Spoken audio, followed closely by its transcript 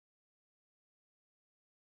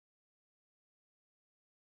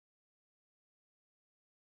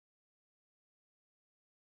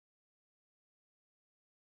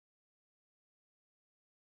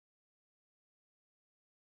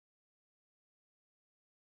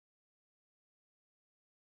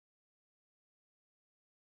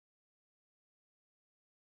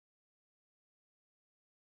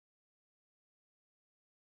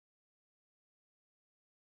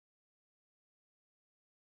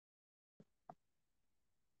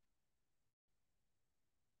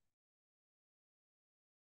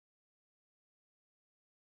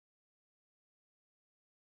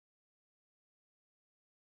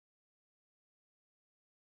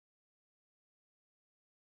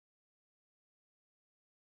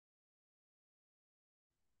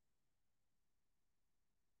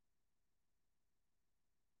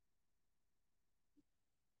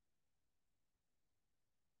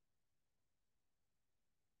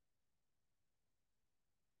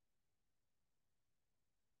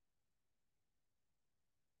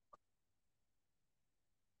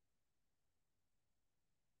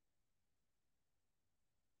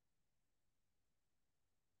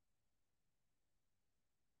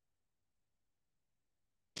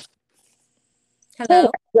Hey,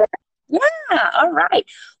 Hello. yeah, all right.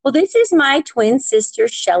 Well, this is my twin sister,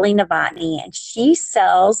 Shelli Novotny, and she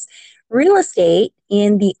sells real estate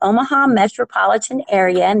in the Omaha metropolitan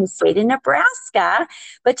area in the state of Nebraska.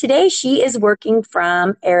 But today she is working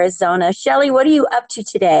from Arizona. Shelli, what are you up to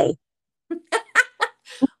today?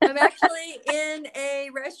 I'm actually in a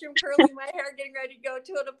restroom curling my hair, getting ready to go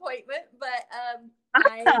to an appointment. But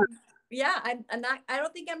Awesome. I'm not. I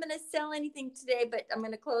don't think I'm going to sell anything today, but I'm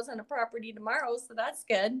going to close on a property tomorrow, so that's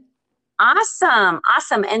good. Awesome.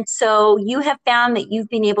 Awesome. And so you have found that you've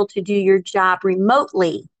been able to do your job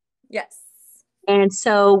remotely. Yes. And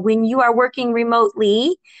so when you are working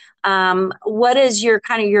remotely, what is your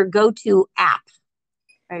kind of your go-to app?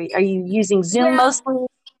 Are you using Zoom Well, mostly?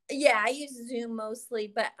 yeah, I use Zoom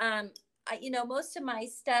mostly, but most of my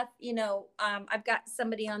stuff, I've got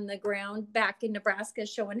somebody on the ground back in Nebraska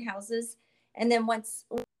showing houses, and then once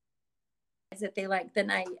that they like,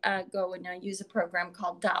 then I go and I use a program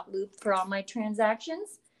called Dot Loop for all my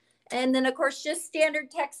transactions. And then, of course, just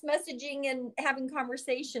standard text messaging and having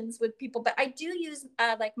conversations with people. But I do use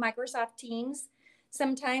like Microsoft Teams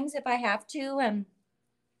sometimes if I have to.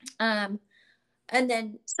 Um, and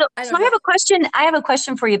then I So don't I have know. a question. I have a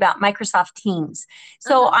question for you about Microsoft Teams.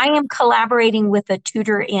 So Uh-huh. I am collaborating with a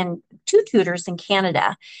tutor in two tutors in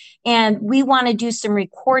Canada, and we want to do some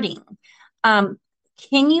recording. Um,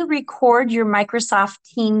 can you record your Microsoft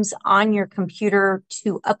Teams on your computer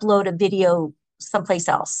to upload a video someplace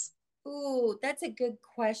else? Ooh, that's a good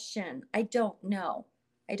question. I don't know.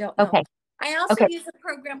 I don't know. Okay. I also Okay. use a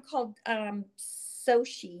program called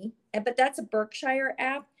Soshi, but that's a Berkshire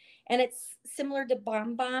app, and it's similar to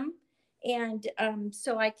BombBomb, and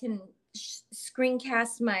so I can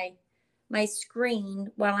screencast my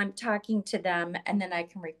screen while I'm talking to them, and then I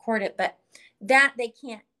can record it. But that they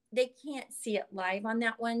can't see it live on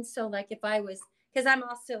that one. So like if I was, because I'm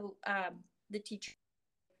also the teacher,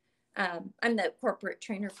 I'm the corporate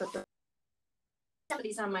trainer for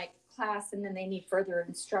somebody's on my class and then they need further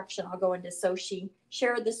instruction, I'll go into Sochi,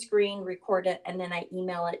 share the screen, record it, and then I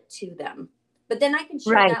email it to them. But then I can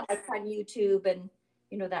share Right. that like on YouTube and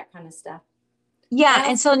that kind of stuff. Yeah. I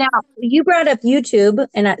And also so now you brought up YouTube,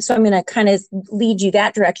 and so I'm going to kind of lead you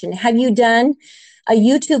that direction. Have you done a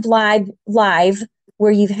YouTube live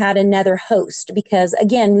where you've had another host? Because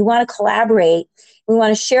again, we want to collaborate. We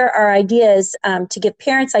want to share our ideas to give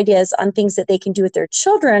parents ideas on things that they can do with their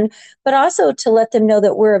children, but also to let them know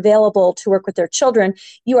that we're available to work with their children.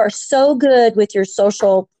 You are so good with your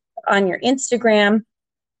social on your Instagram.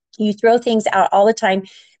 You throw things out all the time.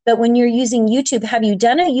 But when you're using YouTube, have you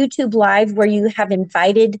done a YouTube live where you have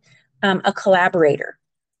invited a collaborator?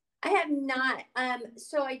 I have not.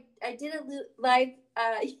 So I did a live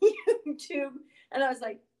YouTube, and I was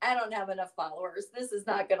like, I don't have enough followers. This is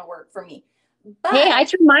not going to work for me. Hey, I But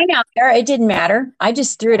threw mine out there. It didn't matter. I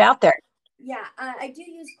just threw it yeah, out there. yeah, I do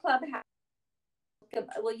use Clubhouse.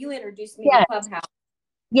 Well, you introduced me to Yes, Clubhouse, and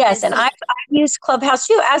yes. And so I've used Clubhouse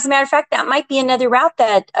too. As a matter of fact, that might be another route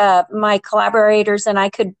that my collaborators and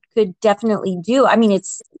I could definitely do. I mean,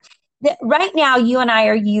 right now, you and I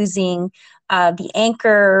are using the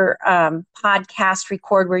Anchor podcast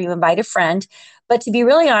record where you invite a friend. But to be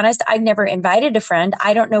really honest, I've never invited a friend.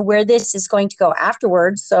 I don't know where this is going to go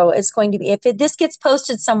afterwards. So it's going to be, if this gets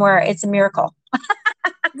posted somewhere, it's a miracle.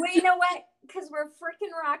 well, you know what? Because we're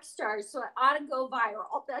freaking rock stars, so it ought to go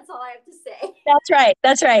viral. That's all I have to say. That's right.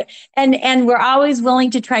 That's right. And we're always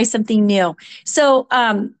willing to try something new. So,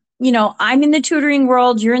 I'm in the tutoring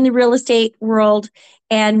world, you're in the real estate world.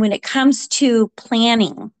 And when it comes to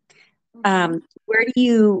planning, Mm-hmm.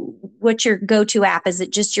 what's your go-to app? Is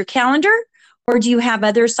it just your calendar, or do you have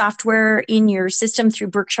other software in your system through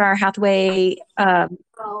Berkshire Hathaway?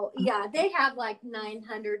 Oh, yeah, they have like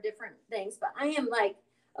 900 different things, but I am like,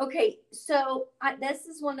 okay, so this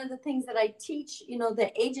is one of the things that I teach,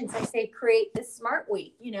 the agents. I say, create the smart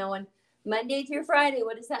week, and Monday through Friday,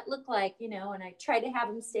 what does that look like, and I try to have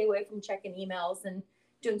them stay away from checking emails and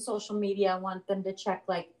doing social media. I want them to check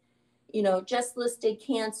like, just listed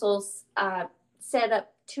cancels, set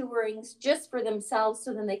up tourings just for themselves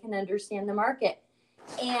so then they can understand the market.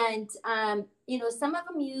 And, some of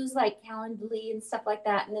them use like Calendly and stuff like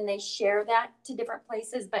that, and then they share that to different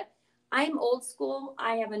places. But I'm old school.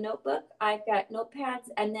 I have a notebook, I've got notepads,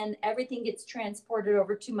 and then everything gets transported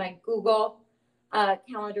over to my Google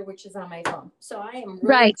calendar, which is on my phone. So I am really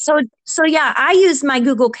Right. So yeah, I use my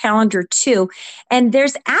Google Calendar too. And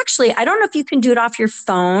there's actually, I don't know if you can do it off your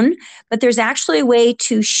phone, but there's actually a way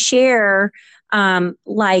to share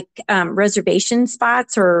reservation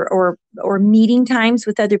spots or meeting times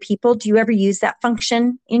with other people. Do you ever use that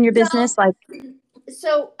function in your so business? Like,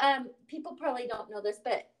 So people probably don't know this,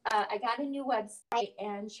 but I got a new website,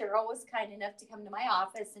 and Cheryl was kind enough to come to my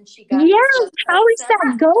office, and she got this Yes. How website is set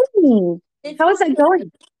that up. going? It's How is going that good.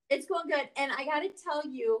 going? It's going good. And I got to tell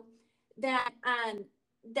you that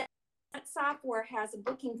that software has a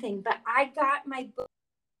booking thing, but I got my book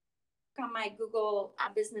on my Google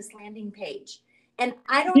business landing page, and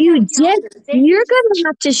I don't have You a did. calendar. They can You're just going to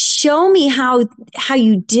have to show me how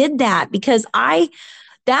you did that, because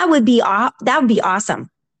that would be awesome.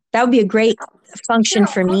 That would be a great function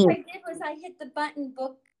Cheryl, for all me. I did was I hit the button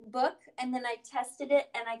book, and then I tested it,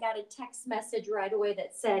 and I got a text message right away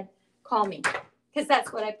that said, call me, because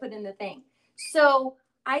that's what I put in the thing. So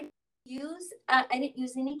I didn't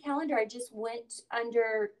use any calendar. I just went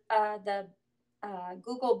under the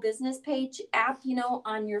Google business page app,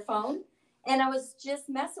 on your phone. And I was just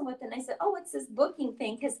messing with it. And I said, oh, it's this booking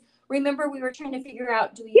thing. Because remember, we were trying to figure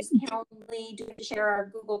out, do we use Calendly? Do we share our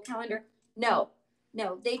Google Calendar? No,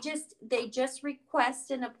 they just request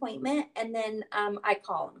an appointment, and then I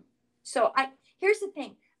call them. So here's the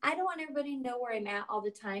thing. I don't want everybody to know where I'm at all the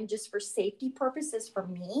time, just for safety purposes for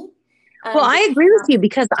me. Well, I agree with you,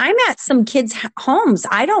 because I'm at some kids' homes.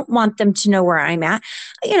 I don't want them to know where I'm at,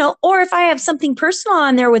 or if I have something personal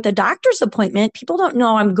on there with a doctor's appointment, people don't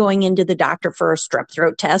know I'm going into the doctor for a strep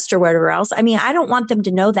throat test or whatever else. I mean, I don't want them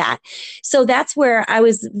to know that. So that's where I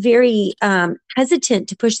was very hesitant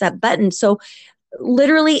to push that button. So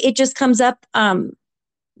literally it just comes up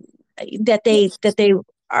that they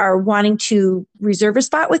are wanting to reserve a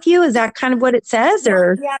spot with you. Is that kind of what it says?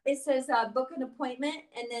 Or yeah, it says book an appointment,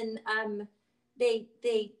 and then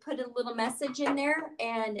they put a little message in there,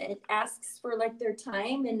 and it asks for like their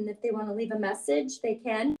time, and if they want to leave a message, they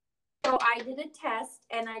can. So I did a test,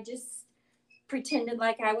 and I just pretended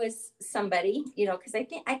like I was somebody, because I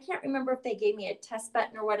can't remember if they gave me a test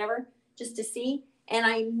button or whatever, just to see. And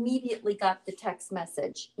I immediately got the text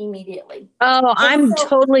message immediately. Oh, And I'm so,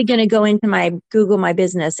 totally going to go into my Google My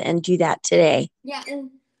Business and do that today. yeah, and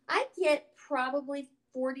I get probably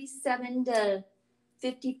 47 to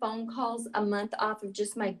 50 phone calls a month off of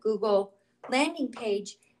just my Google landing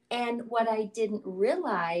page. And what I didn't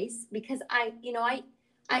realize, because I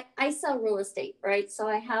sell real estate, right? So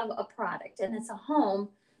I have a product, and it's a home,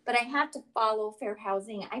 but I have to follow fair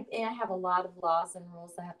housing. I have a lot of laws and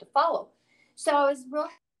rules I have to follow. So I was real.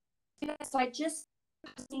 So I just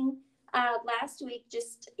last week,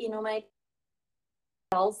 just my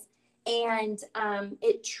calls, and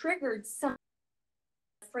it triggered some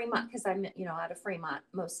Fremont, because I'm out of Fremont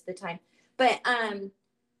most of the time. But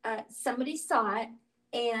somebody saw it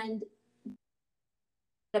and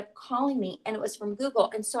ended up calling me, and it was from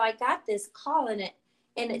Google. And so I got this call in it,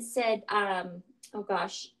 and it said, oh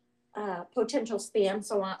gosh, potential spam.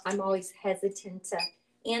 So I'm always hesitant to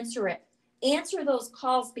answer those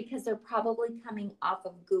calls, because they're probably coming off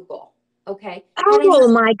of Google. Okay.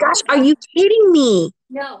 Oh my gosh, are you kidding me?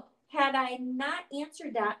 No, had I not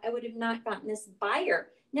answered that, I would have not gotten this buyer.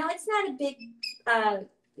 Now, it's not a big,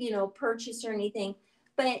 purchase or anything,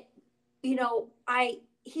 but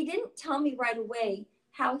he didn't tell me right away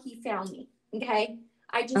how he found me. Okay.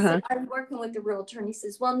 I just said, I'm working with the realtor, and he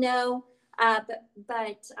says, well, no,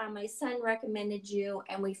 but my son recommended you,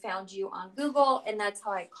 and we found you on Google, and that's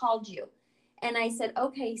how I called you. And I said,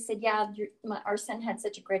 okay. He said, yeah, our son had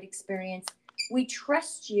such a great experience. We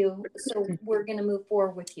trust you, so we're going to move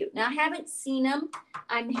forward with you. Now, I haven't seen him.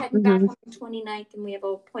 I'm heading back on the 29th, and we have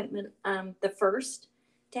an appointment the 1st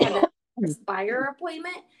to have that first buyer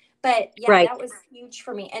appointment. But yeah, Right. that was huge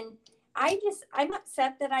for me. And I'm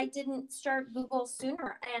upset that I didn't start Google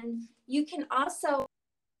sooner. And you can also,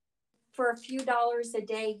 for a few dollars a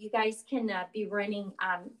day, you guys can be running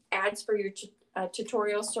ads for your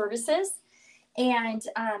tutorial services. And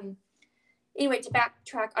anyway, to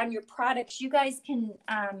backtrack on your products, you guys can,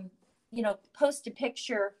 post a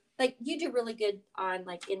picture. Like, you do really good on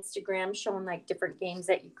like Instagram, showing like different games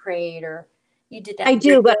that you create, or you did that. I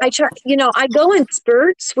do, but I try, I go in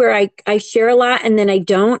spurts where I share a lot and then I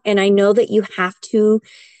don't. And I know that you have to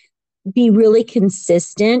be really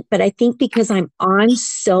consistent, but I think because I'm on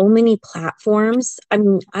so many platforms,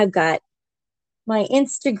 I've got my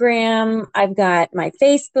Instagram, I've got my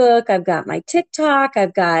Facebook, I've got my TikTok,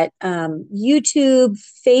 I've got YouTube,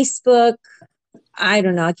 Facebook. I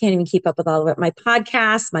don't know. I can't even keep up with all of it. My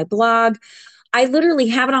podcast, my blog. I literally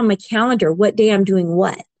have it on my calendar what day I'm doing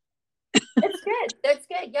what. That's good. That's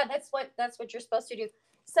good. Yeah, that's what you're supposed to do.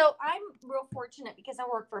 So I'm real fortunate, because I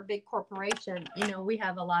work for a big corporation. We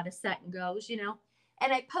have a lot of set and goes,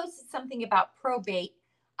 and I posted something about probate.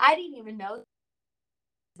 I didn't even know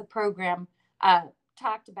the program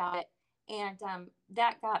talked about it. And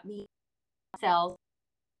that got me sales.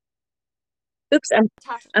 Oops,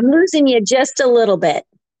 I'm losing you just a little bit.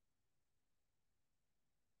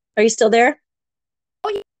 Are you still there? Oh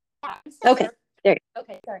yeah, I'm still Okay, there.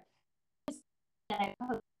 Okay, sorry.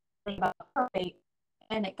 About probate,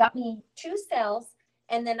 and it got me 2 sales,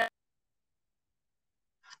 and then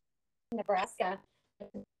Nebraska.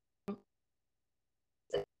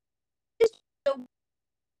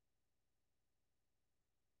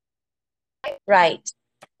 Right.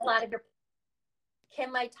 A lot of your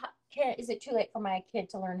is it too late for my kid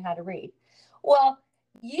to learn how to read? Well,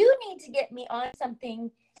 you need to get me on something,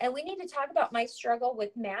 and we need to talk about my struggle with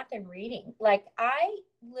math and reading. Like, I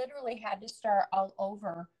literally had to start all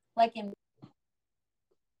over, like in.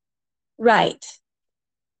 Right.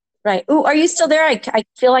 Right. Oh, are you still there? I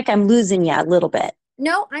feel like I'm losing you a little bit.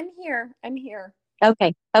 No, I'm here. I'm here.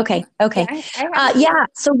 Okay. Okay. Okay. Yeah, I Yeah.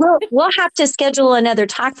 So we'll have to schedule another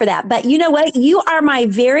talk for that. But you know what? You are my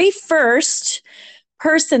very first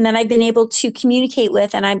person that I've been able to communicate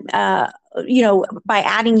with, and I'm, by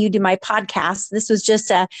adding you to my podcast. This was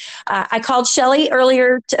just I called Shelli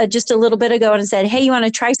earlier, just a little bit ago, and said, "Hey, you want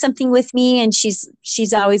to try something with me?" And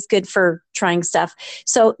she's always good for trying stuff.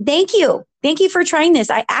 So thank you for trying this.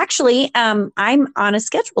 I actually, I'm on a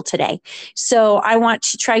schedule today, so I want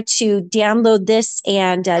to try to download this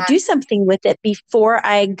and do something with it before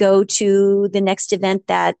I go to the next event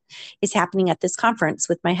that is happening at this conference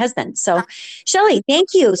with my husband. So, Shelli,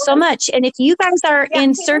 thank you so much. And if you guys are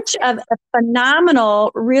in search of a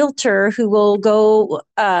phenomenal realtor who will go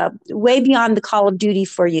way beyond the call of duty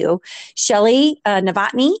for you, Shelli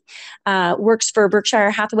Novotny works for Berkshire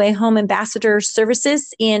Hathaway Home Ambassador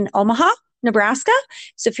Services in Omaha, Nebraska.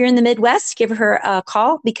 So if you're in the Midwest, give her a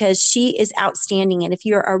call because she is outstanding. And if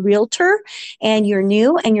you're a realtor and you're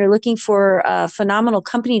new and you're looking for a phenomenal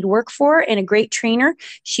company to work for and a great trainer,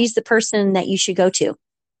 she's the person that you should go to.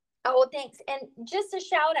 Oh, thanks. And just a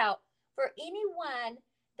shout out for anyone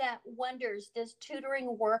that wonders, does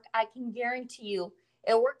tutoring work? I can guarantee you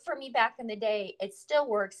it worked for me back in the day. It still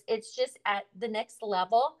works. It's just at the next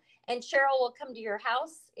level. And Cheryl will come to your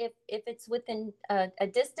house if it's within a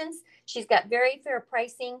distance. She's got very fair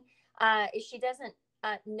pricing. If she doesn't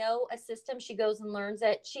know a system, she goes and learns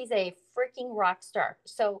it. She's a freaking rock star.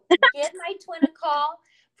 So give my twin a call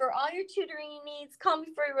for all your tutoring needs. Call me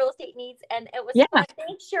for your real estate needs. And it was fun.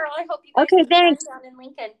 Thanks, Cheryl. I hope you guys Okay, have fun thanks. down in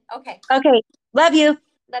Lincoln. Okay. Okay. Love you.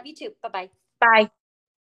 Love you too. Bye-bye. Bye.